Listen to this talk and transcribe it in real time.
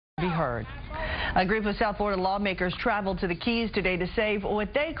heard. A group of South Florida lawmakers traveled to the Keys today to save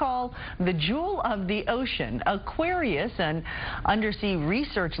what they call the jewel of the ocean. Aquarius, an undersea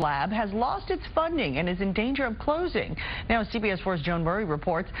research lab, has lost its funding and is in danger of closing. Now, CBS 4's Joan Murray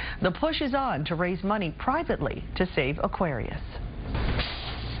reports the push is on to raise money privately to save Aquarius.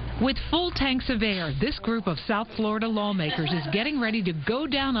 With full tanks of air, this group of South Florida lawmakers is getting ready to go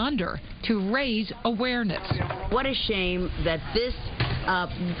down under to raise awareness. What a shame that this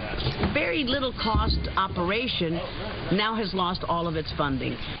very little cost operation now has lost all of its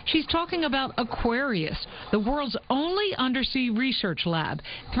funding. She's talking about Aquarius, the world's only undersea research lab,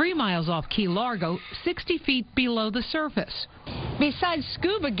 3 miles off Key Largo, 60 feet below the surface. Besides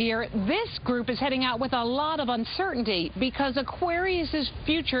scuba gear, this group is heading out with a lot of uncertainty because Aquarius's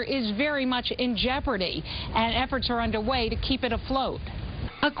future is very much in jeopardy, and efforts are underway to keep it afloat.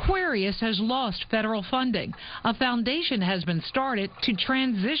 Aquarius has lost federal funding. A foundation has been started to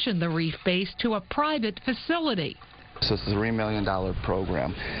transition the reef base to a private facility. So it's a $3 million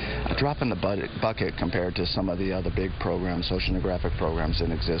program, a drop in the bucket compared to some of the other big programs, oceanographic programs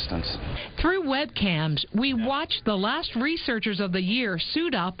in existence. Through webcams, we watched the last researchers of the year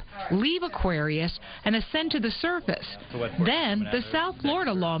suit up, leave Aquarius, and ascend to the surface. Then the South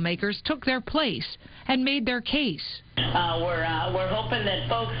Florida lawmakers took their place and made their case. We're hoping that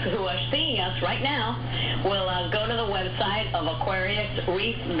folks who are seeing us right now will go to the website of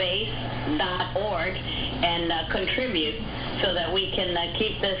aquariusreefbase.org and contribute so that we can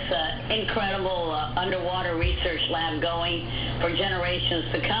keep this incredible underwater research lab going for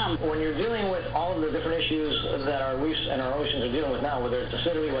generations to come. When you're dealing with all of the different issues that our reefs and our oceans are dealing with now, whether it's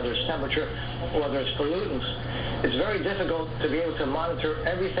acidity, whether it's temperature, whether it's pollutants, it's very difficult to be able to monitor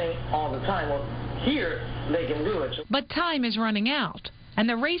everything all the time. Well, here, they can do it. But time is running out, and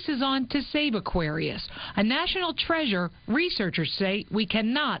the race is on to save Aquarius, a national treasure researchers say we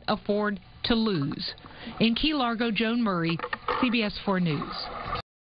cannot afford to lose. In Key Largo, Joan Murray, CBS 4 News.